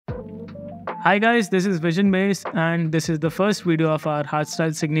Hi guys, this is vissionbass and this is the first video of our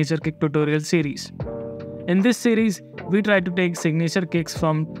Hardstyle Signature Kick tutorial series. In this series, we try to take signature kicks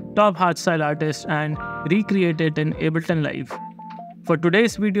from top hardstyle artists and recreate it in Ableton Live. For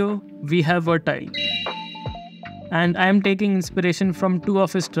today's video, we have Vertile. And I am taking inspiration from two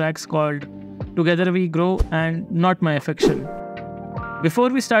of his tracks called Together We Grow and Not My Affection. Before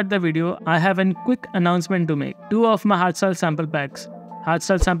we start the video, I have a quick announcement to make. Two of my Hardstyle sample packs,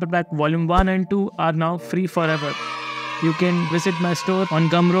 Hardstyle Sample Pack Volume 1 and 2 are now free forever. You can visit my store on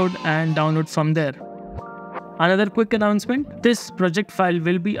Gumroad and download from there. Another quick announcement, this project file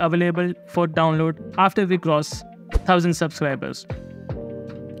will be available for download after we cross 1000 subscribers.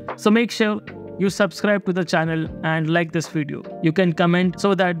 So make sure you subscribe to the channel and like this video. You can comment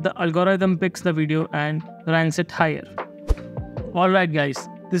so that the algorithm picks the video and ranks it higher. Alright guys,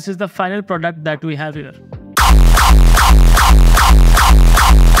 this is the final product that we have here.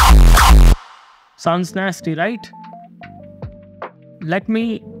 Sounds nasty, right? Let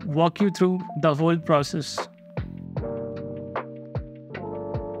me walk you through the whole process.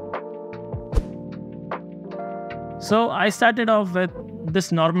 So I started off with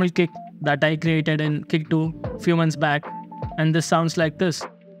this normal kick that I created in Kick 2 a few months back, and this sounds like this.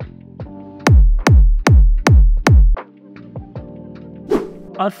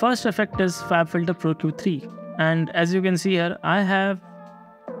 Our first effect is FabFilter Pro Q3, and as you can see here, I have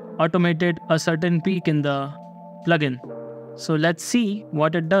automated a certain peak in the plugin. So let's see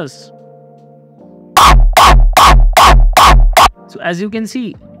what it does. So as you can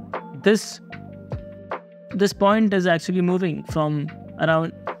see, this point is actually moving from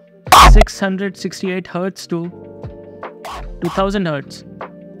around 668 Hz to 2000 Hz.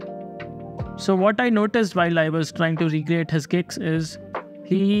 So what I noticed while I was trying to recreate his kicks is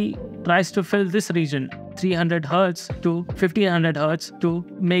he tries to fill this region 300 Hz to 1500 Hz to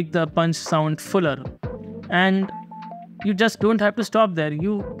make the punch sound fuller. And you just don't have to stop there.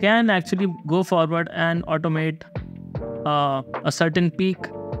 You can actually go forward and automate a certain peak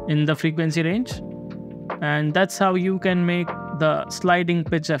in the frequency range. And that's how you can make the sliding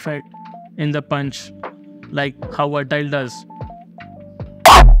pitch effect in the punch, like how Vertile does.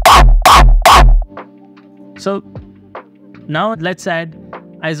 So now let's add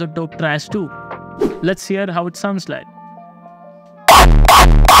isotope trash too. Let's hear how it sounds like.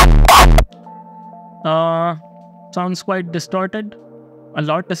 Sounds quite distorted, a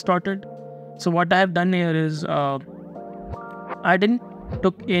lot distorted. So what I have done here is I didn't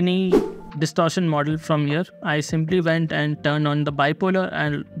took any distortion model from here. I simply went and turned on the bipolar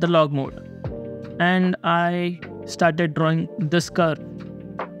and the log mode, and I started drawing this curve,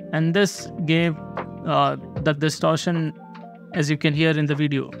 and this gave the distortion as you can hear in the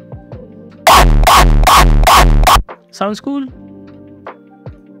video. Sounds cool.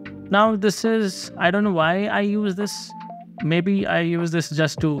 Now this is, I don't know why I use this. Maybe I use this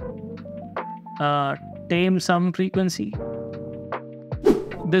just to tame some frequency.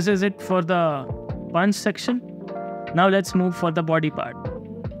 This is it for the punch section. Now let's move for the body part.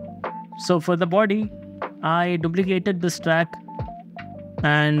 So for the body, I duplicated this track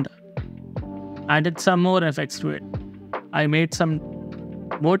and added some more effects to it. I made some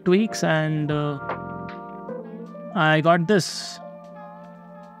more tweaks and I got this.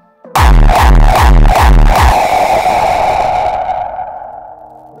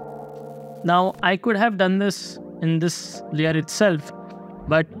 Now I could have done this in this layer itself,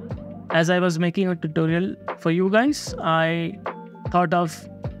 but as I was making a tutorial for you guys, I thought of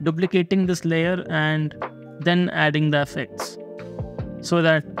duplicating this layer and then adding the effects so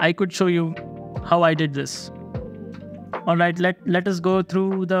that I could show you how I did this. Alright, let us go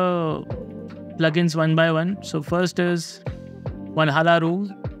through the plugins one by one. So first is Valhalla Rule.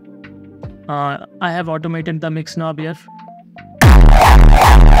 I have automated the mix knob here.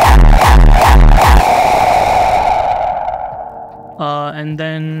 And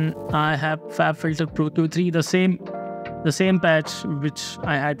then I have FabFilter Pro Q3, the same patch which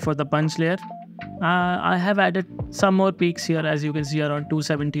I had for the punch layer. I have added some more peaks here, as you can see, around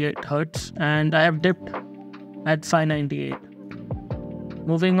 278 Hz, and I have dipped at 598.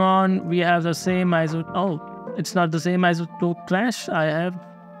 Moving on, we have the same isotope. Oh, it's not the same isotope trash. I have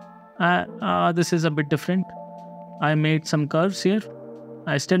this is a bit different. I made some curves here.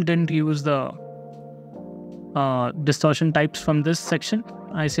 I still didn't use the distortion types from this section.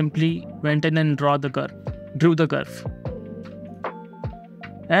 I simply went in and drew the curve.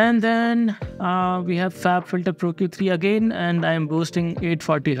 And then we have FabFilter Pro Q3 again, and I am boosting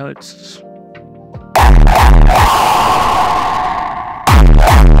 840 Hz.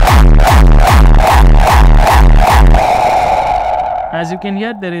 As you can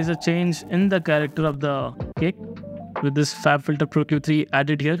hear, there is a change in the character of the kick with this Fab Filter Pro Q3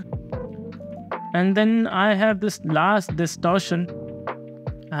 added here. And then I have this last distortion,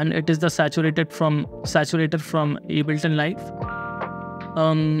 and it is the saturator from Ableton Live.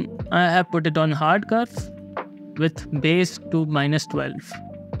 I have put it on hard curve with bass to -12.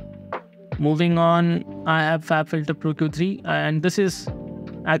 Moving on, I have Fab Filter Pro Q3, and this is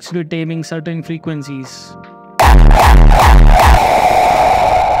actually taming certain frequencies.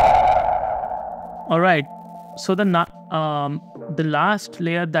 Alright, so the last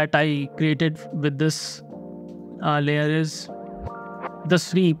layer that I created with this layer is the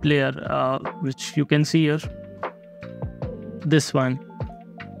sweep layer, which you can see here, this one.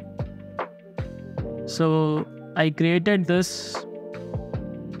 So I created this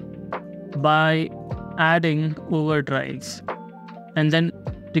by adding overdrives and then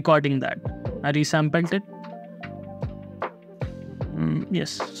recording that. I resampled it.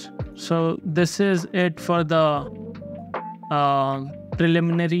 Yes. So this is it for the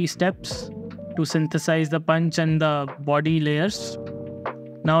preliminary steps to synthesize the punch and the body layers.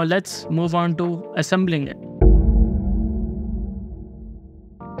 Now let's move on to assembling it.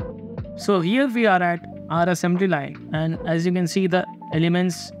 So here we are at our assembly line, and as you can see the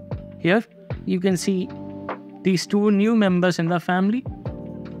elements here, you can see these two new members in the family.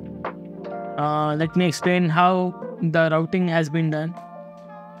 Let me explain how the routing has been done.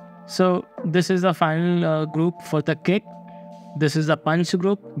 So this is the final group for the kick. This is the punch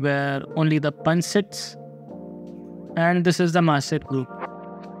group where only the punch sits, and this is the master group.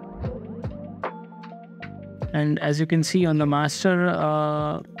 And as you can see on the master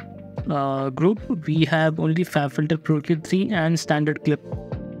group, we have only Fab Filter Pro Q3 and standard clip.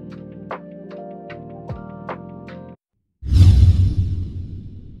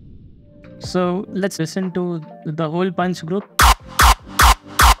 So let's listen to the whole punch group.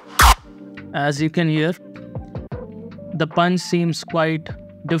 As you can hear, the punch seems quite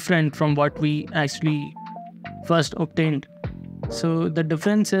different from what we actually first obtained. So the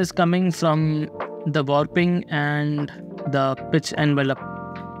difference is coming from the warping and the pitch envelope.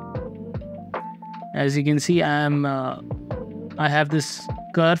 As you can see, I have this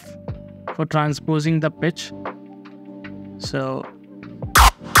curve for transposing the pitch. So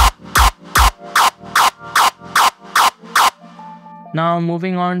now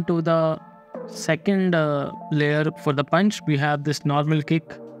moving on to the second layer for the punch, we have this normal kick.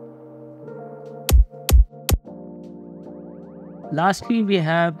 Lastly, we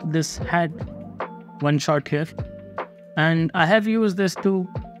have this head one shot here, and I have used this to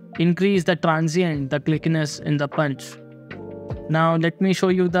increase the transient, the clickiness in the punch. Now let me show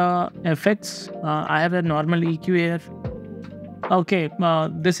you the effects. I have a normal EQ here. Okay,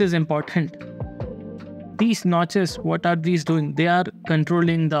 this is important. These notches, what are these doing? They are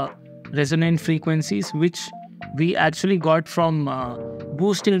controlling the resonant frequencies, which we actually got from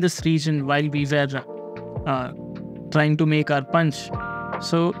boosting this region while we were trying to make our punch.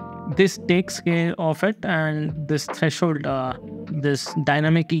 So this takes care of it, and this threshold, this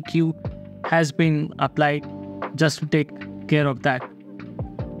dynamic EQ has been applied just to take care of that.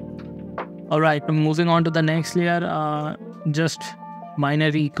 Alright, moving on to the next layer, just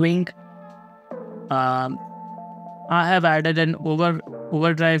minor EQing. I have added an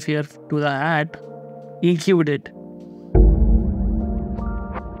overdrive here to the hat, EQ'd it.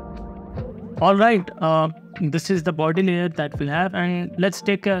 Alright, this is the body layer that we have, and let's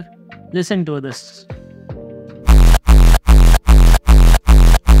take a listen to this.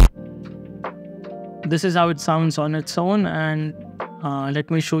 This is how it sounds on its own, and let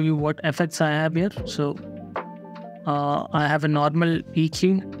me show you what effects I have here. So I have a normal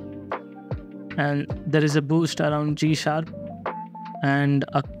EQ, and there is a boost around G sharp and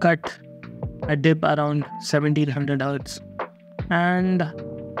a cut, a dip around 1700 Hz and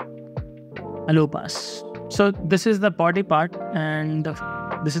a low pass. So this is the body part, and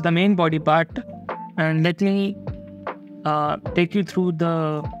this is the main body part, and let me take you through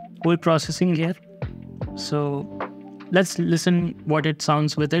the whole processing here. So let's listen what it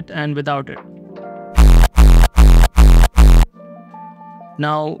sounds with it and without it.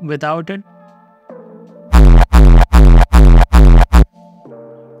 Now without it.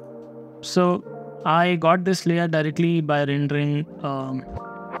 So I got this layer directly by rendering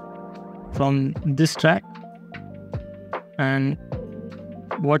from this track, and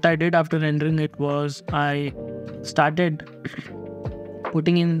what I did after rendering it was I started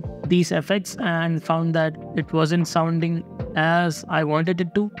putting in these effects and found that it wasn't sounding as I wanted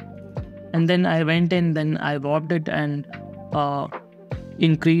it to, and then I went in, then I warped it and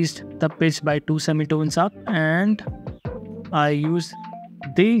increased the pitch by 2 semitones up, and I use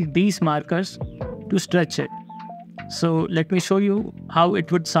these markers to stretch it. So let me show you how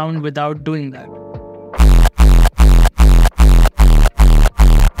it would sound without doing that.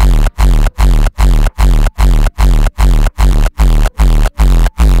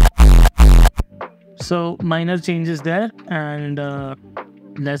 So minor changes there, and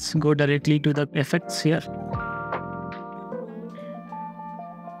let's go directly to the effects here.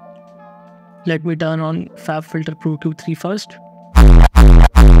 Let me turn on FabFilter Pro Q3 first.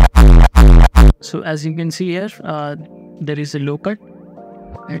 So as you can see here, there is a low cut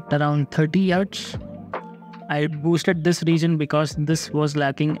at around 30 Hz. I boosted this region because this was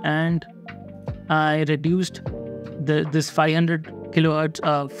lacking, and I reduced this 500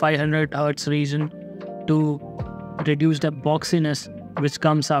 kilohertz, 500 Hz region to reduce the boxiness which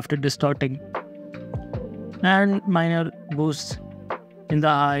comes after distorting, and minor boosts in the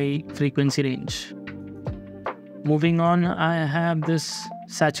high frequency range. Moving on, I have this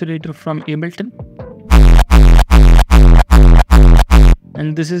saturator from Ableton,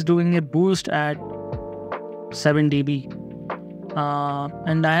 and this is doing a boost at 7 dB,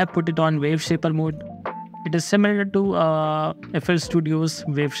 and I have put it on wave shaper mode. It is similar to FL Studio's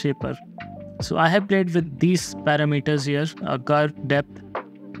wave shaper. So I have played with these parameters here: curve, depth,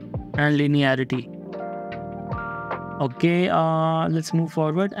 and linearity. Okay, let's move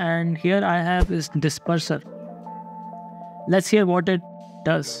forward, and here I have this disperser. Let's hear what it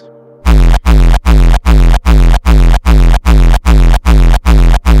does.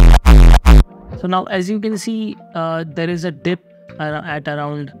 So now, as you can see, there is a dip at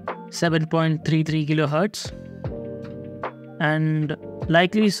around 7.33 kilohertz, and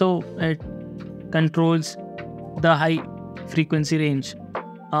likely so it controls the high frequency range.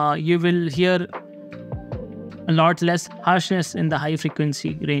 You will hear a lot less harshness in the high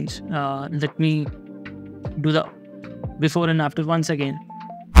frequency range. Let me do the before and after once again.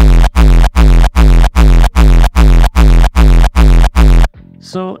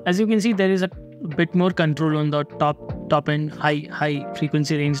 So as you can see, there is a bit more control on the top end high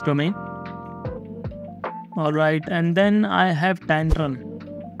frequency range domain. All right, and then I have tantrum.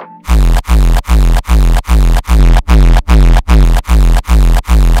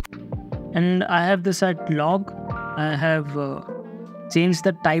 And I have this at log. I have changed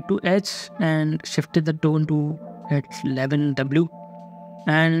the type to H and shifted the tone to at 11W,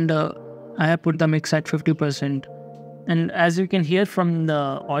 and I have put the mix at 50%. And as you can hear from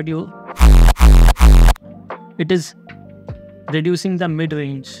the audio, it is reducing the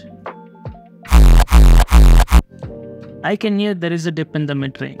mid-range. I can hear there is a dip in the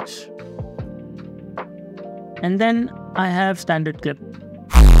mid-range. And then I have standard clip.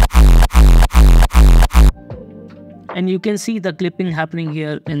 And you can see the clipping happening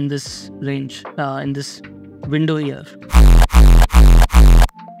here in this range, in this window here.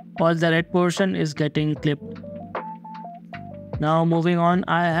 All the red portion is getting clipped. Now moving on,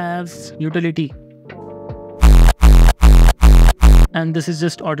 I have utility. And this is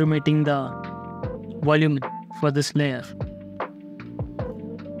just automating the volume for this layer.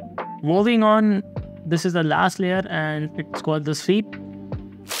 Moving on, this is the last layer, and it's called the sweep.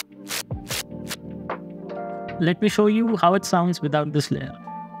 Let me show you how it sounds without this layer.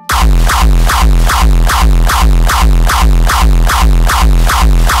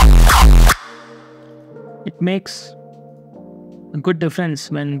 It makes a good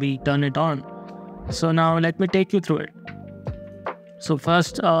difference when we turn it on. So now let me take you through it. So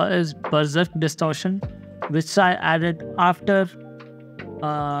first is berserk distortion, which I added after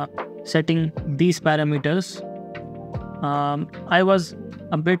setting these parameters. I was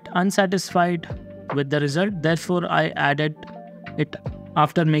a bit unsatisfied with the result, therefore I added it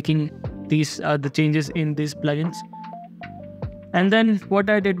after making these the changes in these plugins. And then what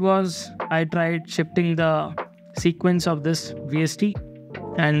I did was I tried shifting the sequence of this VST,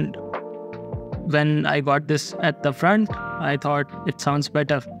 and when I got this at the front, I thought it sounds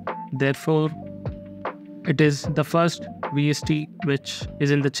better. Therefore, it is the first VST which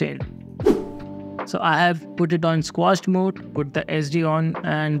is in the chain. So I have put it on squashed mode, put the SD on,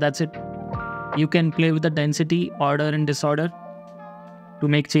 and that's it. You can play with the density, order and disorder to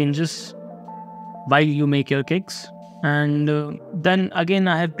make changes while you make your kicks. And then again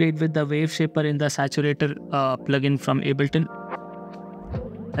I have played with the wave shaper in the saturator plugin from Ableton.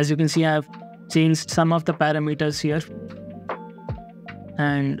 As you can see, I have changed some of the parameters here,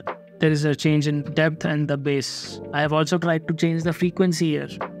 and there is a change in depth and the bass. I have also tried to change the frequency here.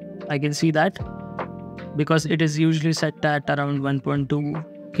 I can see that because it is usually set at around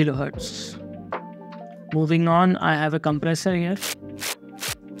 1.2 kilohertz. Moving on, I have a compressor here.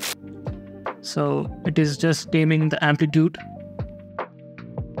 So it is just taming the amplitude.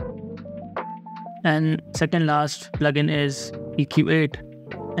 And second last plugin is EQ8.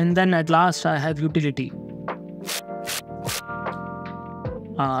 And then at last I have utility.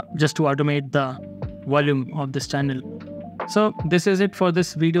 Just to automate the volume of this channel. So this is it for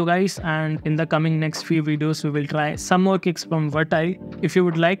this video, guys, and in the coming next few videos we will try some more kicks from Vertile. If you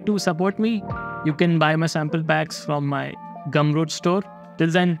would like to support me, you can buy my sample packs from my Gumroad store. Till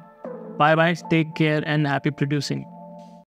then, bye bye, take care and happy producing.